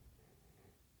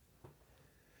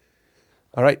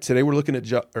All right, today we're looking at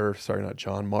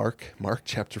Mark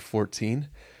chapter 14.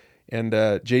 And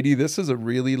JD, this is a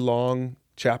really long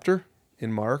chapter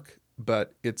in Mark,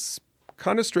 but it's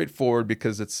kind of straightforward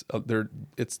because it's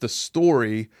the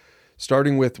story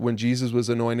starting with when Jesus was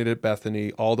anointed at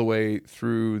Bethany all the way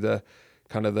through the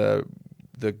kind of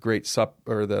the great supper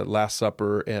or the Last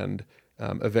Supper and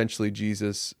eventually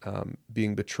Jesus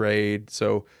being betrayed.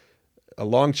 So a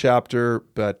long chapter,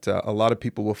 but a lot of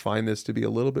people will find this to be a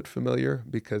little bit familiar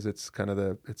because it's kind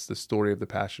of it's the story of the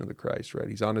Passion of the Christ, right?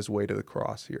 He's on his way to the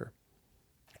cross here.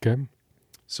 Okay.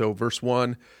 So verse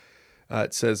 1,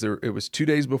 it says it was 2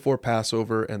 days before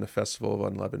Passover and the festival of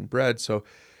unleavened bread. So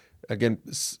again,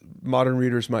 modern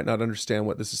readers might not understand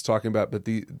what this is talking about, but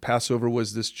the Passover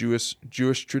was this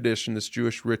Jewish tradition, this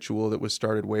Jewish ritual that was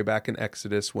started way back in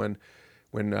Exodus when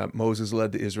Moses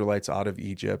led the Israelites out of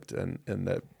Egypt, and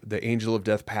the angel of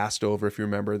death passed over, if you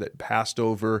remember, that passed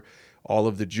over all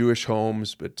of the Jewish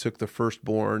homes, but took the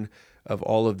firstborn of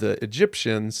all of the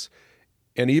Egyptians.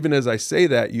 And even as I say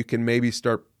that, you can maybe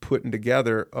start putting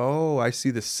together, oh, I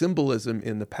see the symbolism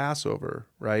in the Passover,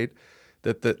 right?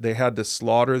 That they had to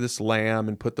slaughter this lamb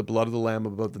and put the blood of the lamb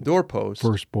above the doorpost.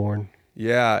 Firstborn.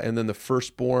 Yeah, and then the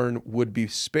firstborn would be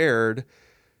spared.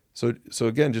 So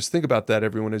again, just think about that,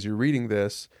 everyone, as you're reading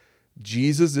this.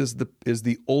 Jesus is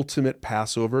the ultimate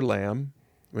Passover lamb.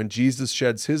 When Jesus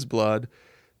sheds his blood,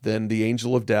 then the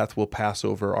angel of death will pass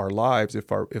over our lives if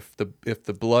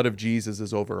the blood of Jesus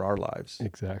is over our lives.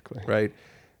 Exactly. Right?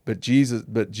 But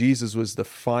Jesus was the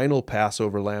final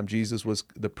Passover lamb. Jesus was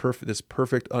this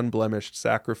perfect, unblemished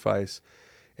sacrifice,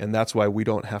 and that's why we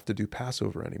don't have to do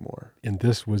Passover anymore. And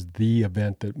this was the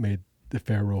event that made the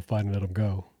Pharaoh finally let him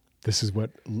go. This is what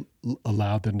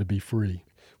allowed them to be free.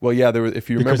 Well, yeah,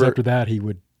 if you remember, because after that he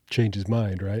would change his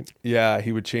mind, right? Yeah,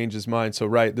 he would change his mind. So,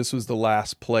 right, this was the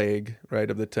last plague,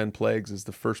 right, of the 10 plagues, as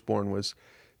the firstborn was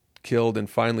killed, and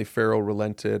finally Pharaoh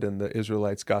relented, and the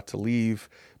Israelites got to leave.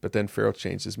 But then Pharaoh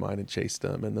changed his mind and chased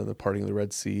them, and then the parting of the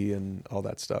Red Sea and all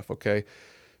that stuff. Okay,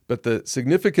 but the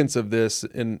significance of this,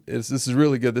 this is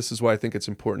really good. This is why I think it's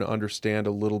important to understand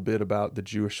a little bit about the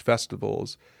Jewish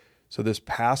festivals. So this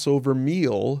Passover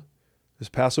meal,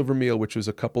 which was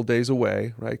a couple days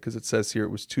away, right? Because it says here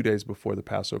it was 2 days before the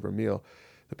Passover meal.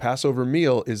 The Passover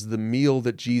meal is the meal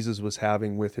that Jesus was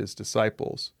having with his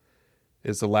disciples,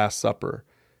 is the Last Supper.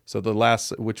 So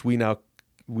which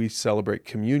we celebrate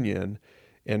communion.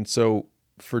 And so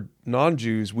for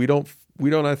non-Jews,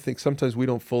 I think sometimes we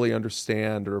don't fully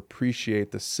understand or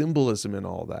appreciate the symbolism in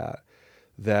all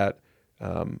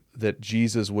that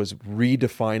Jesus was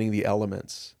redefining the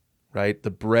elements, right? The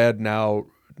bread now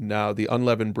the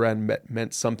unleavened bread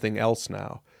meant something else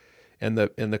now, and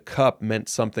the cup meant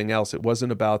something else. It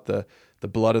wasn't about the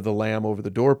blood of the lamb over the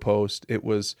doorpost. It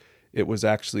was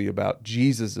actually about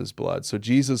Jesus's blood. So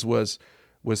Jesus was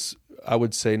I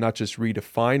would say not just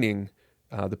redefining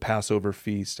the Passover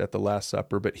feast at the Last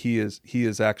Supper, but he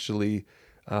is actually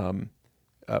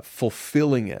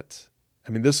fulfilling it.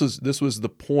 I mean, this was the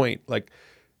point. Like,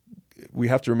 we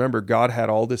have to remember, God had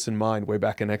all this in mind way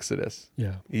back in Exodus.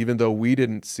 Yeah. Even though we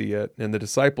didn't see it, and the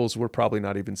disciples were probably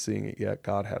not even seeing it yet,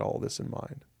 God had all this in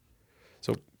mind.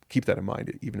 So keep that in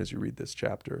mind even as you read this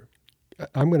chapter.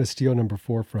 I'm going to steal number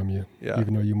 4 from you,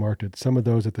 even though you marked it. Some of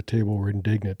those at the table were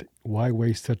indignant. Why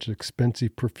waste such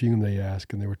expensive perfume, they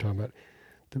asked, and they were talking about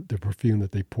the perfume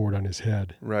that they poured on his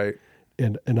head. Right.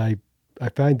 And I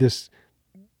find this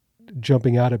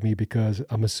jumping out at me because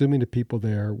I'm assuming the people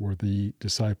there were the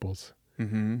disciples.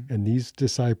 Mm-hmm. And these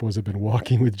disciples have been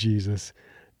walking with Jesus,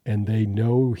 and they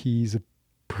know he's a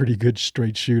pretty good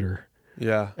straight shooter.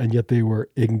 Yeah. And yet they were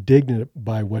indignant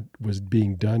by what was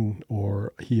being done,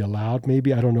 or he allowed,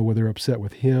 maybe. I don't know whether they're upset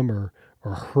with him or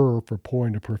her for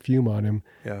pouring the perfume on him.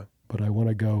 Yeah. But I want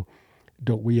to go,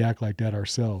 don't we act like that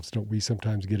ourselves? Don't we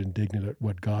sometimes get indignant at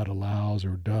what God allows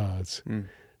or does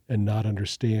and not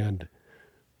understand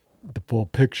the full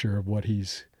picture of what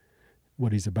he's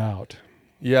about?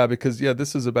 Yeah, because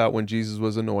this is about when Jesus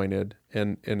was anointed,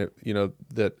 and it,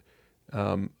 that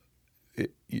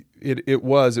it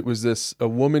was this, a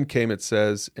woman came, it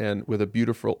says, and with a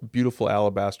beautiful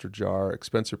alabaster jar,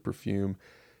 expensive perfume,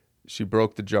 she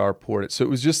broke the jar, poured it. So it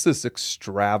was just this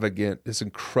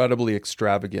incredibly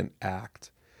extravagant act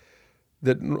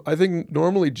that I think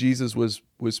normally Jesus was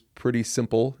pretty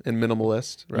simple and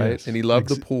minimalist, right? Yes, and he loved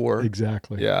the poor.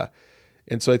 Exactly. Yeah.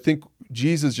 And so I think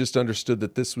Jesus just understood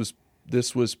that this was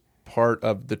part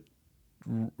of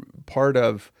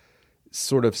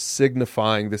sort of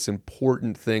signifying this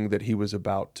important thing that he was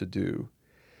about to do.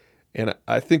 And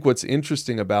I think what's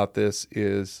interesting about this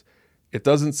is it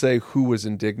doesn't say who was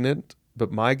indignant,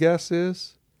 but my guess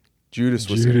is Judas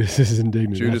was is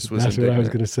indignant. Judas was that's what I was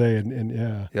indignant. going to say, and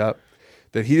yeah. Yeah,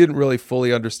 that he didn't really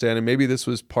fully understand, and maybe this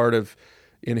was part of,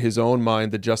 in his own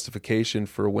mind, the justification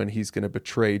for when he's going to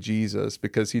betray Jesus,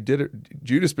 because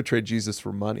Judas betrayed Jesus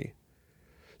for money.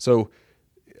 So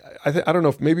I don't know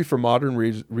if maybe for modern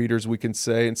readers we can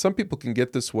say, and some people can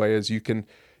get this way, as you can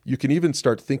even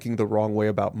start thinking the wrong way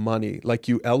about money, like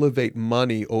you elevate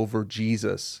money over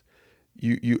Jesus,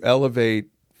 you elevate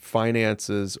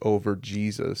finances over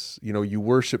Jesus. You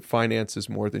worship finances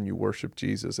more than you worship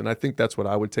Jesus. And I think that's what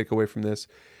I would take away from this,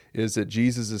 is that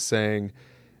Jesus is saying,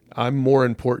 I'm more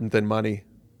important than money.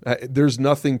 There's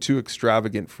nothing too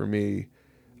extravagant for me,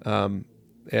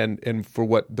 and for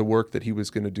what the work that he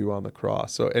was going to do on the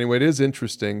cross. So anyway, it is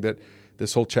interesting that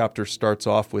this whole chapter starts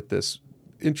off with this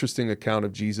interesting account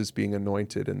of Jesus being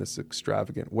anointed in this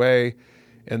extravagant way.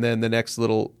 And then the next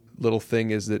little thing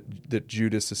is that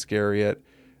Judas Iscariot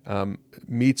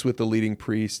meets with the leading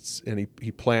priests, and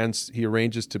he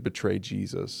arranges to betray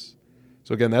Jesus.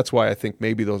 So again, that's why I think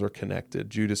maybe those are connected.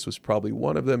 Judas was probably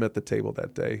one of them at the table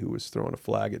that day who was throwing a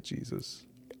flag at Jesus.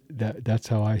 That's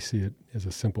how I see it as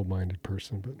a simple-minded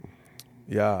person. But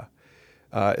yeah,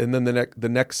 and then the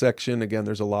next section, again,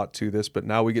 there's a lot to this, but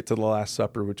now we get to the Last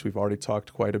Supper, which we've already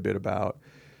talked quite a bit about.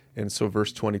 And so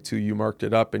verse 22, you marked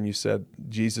it up and you said,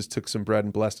 Jesus took some bread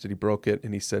and blessed it, he broke it,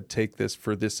 and he said, take this,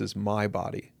 for this is my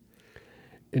body.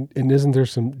 And isn't there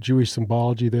some Jewish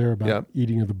symbology there about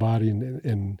eating of the body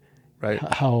and right,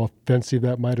 how offensive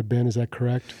that might have been? Is that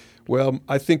correct? Well,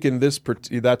 I think in this,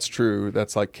 that's true.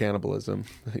 That's like cannibalism.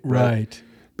 Right.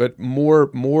 But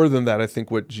more than that, I think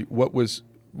what was,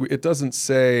 it doesn't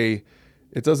say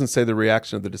the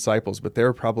reaction of the disciples, but they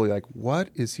were probably like, what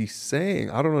is he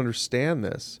saying? I don't understand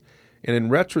this. And in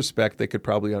retrospect, they could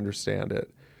probably understand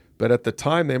it. But at the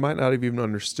time, they might not have even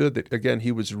understood that, again,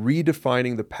 he was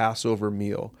redefining the Passover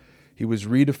meal. He was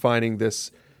redefining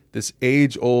this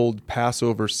age-old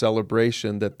Passover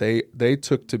celebration that they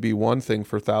took to be one thing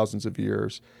for thousands of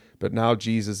years. But now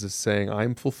Jesus is saying,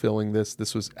 I'm fulfilling this.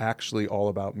 This was actually all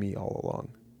about me all along,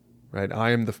 right? I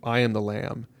am the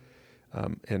Lamb.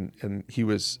 And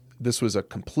this was a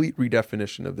complete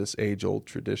redefinition of this age-old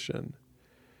tradition.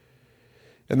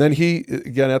 And then he,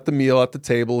 again, at the meal, at the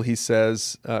table, he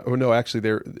says,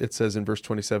 it says in verse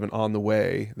 27, on the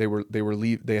way,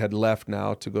 they had left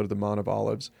now to go to the Mount of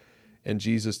Olives. And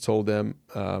Jesus told them,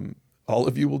 all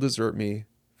of you will desert me,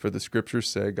 for the scriptures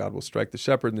say God will strike the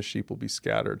shepherd and the sheep will be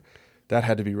scattered. That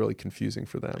had to be really confusing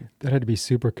for them. That had to be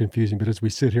super confusing. But as we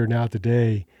sit here now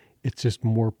today, it's just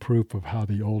more proof of how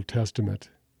the Old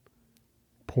Testament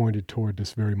pointed toward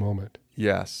this very moment.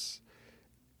 Yes.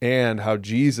 And how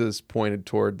Jesus pointed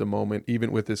toward the moment,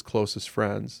 even with his closest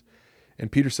friends.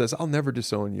 And Peter says, I'll never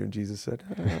disown you. And Jesus said,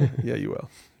 yeah, you will.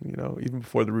 Even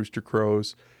before the rooster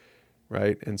crows.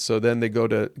 Right. And so then they go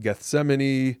to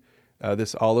Gethsemane,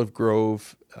 this olive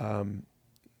grove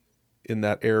in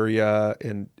that area.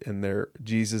 And there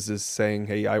Jesus is saying,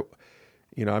 hey, I'm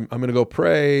going to go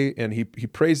pray. And he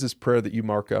prays this prayer that you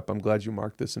mark up. I'm glad you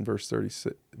marked this in verse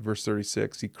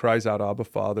 36. He cries out, Abba,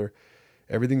 Father,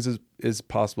 everything is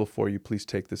possible for you. Please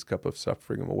take this cup of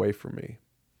suffering away from me.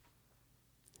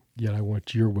 Yet I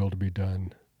want your will to be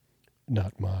done,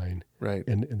 not mine. Right.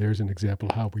 And there's an example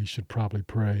of how we should probably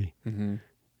pray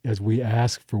as we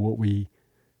ask for what we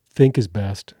think is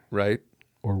best. Right.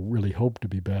 Or really hope to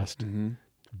be best. Mm-hmm.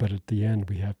 But at the end,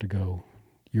 we have to go,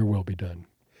 your will be done.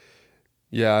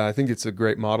 Yeah, I think it's a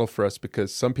great model for us,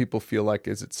 because some people feel like,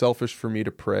 is it selfish for me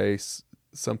to pray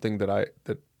something that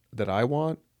I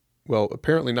want? Well,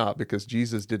 apparently not, because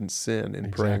Jesus didn't sin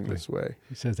in praying this way.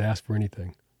 He says, ask for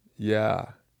anything.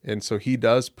 Yeah. And so he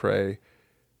does pray.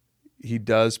 He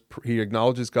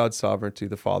acknowledges God's sovereignty,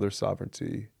 the Father's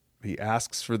sovereignty. He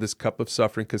asks for this cup of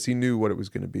suffering because he knew what it was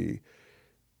going to be.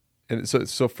 And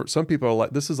so for some people are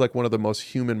like, this is like one of the most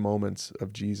human moments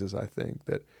of Jesus, I think,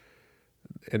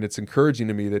 and it's encouraging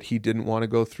to me that he didn't want to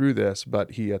go through this,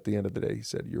 but he, at the end of the day, he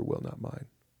said, your will, not mine.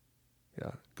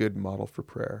 Yeah. Good model for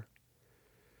prayer.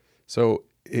 So,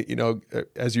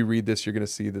 as you read this, you're going to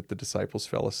see that the disciples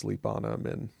fell asleep on him.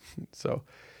 And so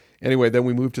anyway, then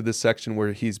we move to this section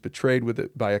where he's betrayed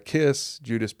by a kiss.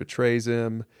 Judas betrays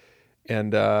him.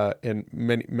 And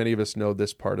many of us know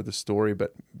this part of the story,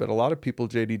 but a lot of people,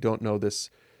 JD, don't know this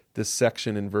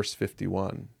section in verse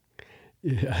 51.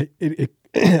 Yeah,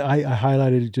 I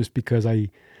highlighted it just because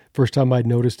first time I'd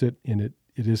noticed it, and it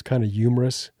is kind of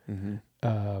humorous.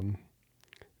 Mm-hmm.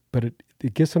 But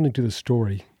it gives something to the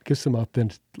story. It gives some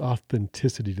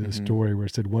authenticity to the story, where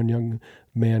it said one young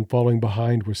man following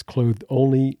behind was clothed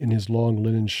only in his long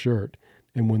linen shirt.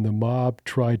 And when the mob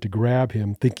tried to grab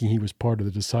him, thinking he was part of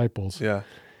the disciples,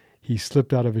 he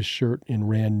slipped out of his shirt and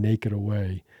ran naked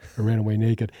away, or ran away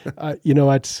naked.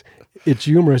 It's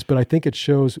humorous, but I think it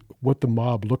shows what the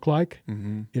mob looked like.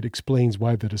 Mm-hmm. It explains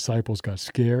why the disciples got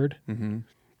scared, Mm-hmm.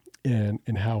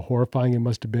 and how horrifying it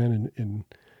must have been, and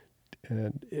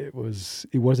it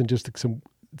wasn't just some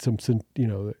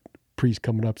priest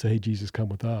coming up say, "Hey, Jesus, come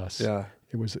with us." Yeah.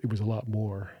 It was a lot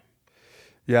more.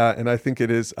 Yeah, and I think it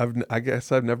is. I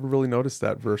guess I've never really noticed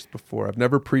that verse before. I've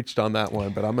never preached on that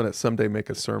one, but I'm going to someday make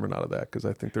a sermon out of that because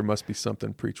I think there must be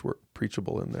something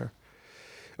preachable in there.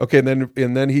 Okay,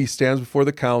 and then he stands before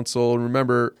the council. And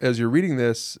remember, as you're reading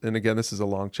this, and again, this is a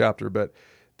long chapter, but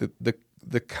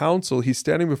the council, he's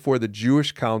standing before the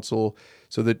Jewish council,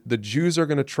 so that the Jews are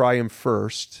going to try him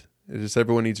first. Just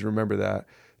everyone needs to remember that.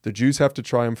 The Jews have to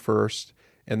try him first.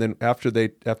 And then after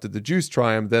the Jews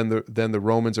try him, then the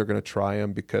Romans are going to try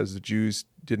him because the Jews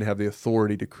didn't have the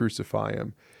authority to crucify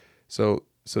him. So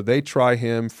they try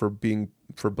him for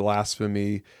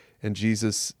blasphemy, and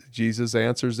Jesus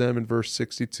answers them in verse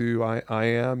 62. I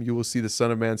am. You will see the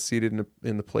Son of Man seated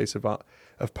in the place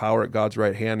of power at God's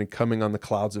right hand and coming on the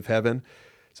clouds of heaven.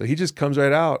 So he just comes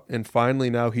right out, and finally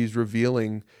now he's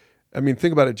revealing. I mean,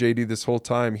 think about it, JD, this whole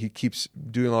time he keeps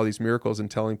doing all these miracles and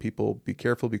telling people, be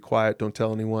careful, be quiet, don't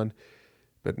tell anyone.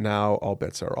 But now all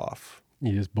bets are off.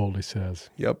 He just boldly says,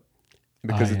 Yep.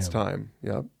 Because it's am. time.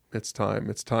 Yep. It's time.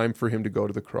 It's time for him to go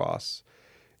to the cross.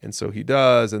 And so he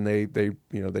does, and they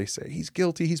say, he's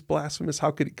guilty, he's blasphemous.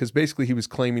 How could he? Because basically he was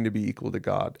claiming to be equal to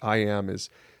God. I am is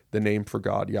the name for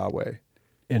God, Yahweh.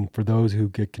 And for those who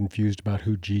get confused about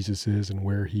who Jesus is and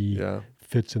where he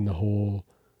fits in the whole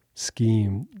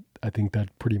scheme, I think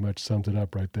that pretty much sums it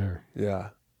up right there. Yeah.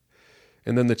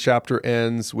 And then the chapter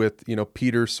ends with,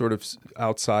 Peter sort of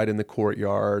outside in the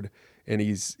courtyard, and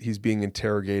he's being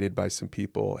interrogated by some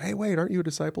people. Hey, wait, aren't you a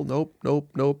disciple?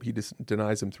 Nope. He just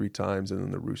denies him 3 times, and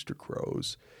then the rooster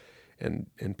crows, and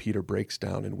Peter breaks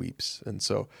down and weeps. And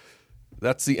so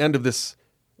that's the end of this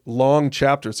long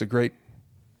chapter. It's a great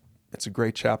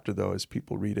chapter, though, as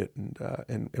people read it,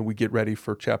 and we get ready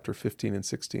for chapter 15 and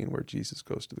 16, where Jesus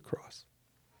goes to the cross.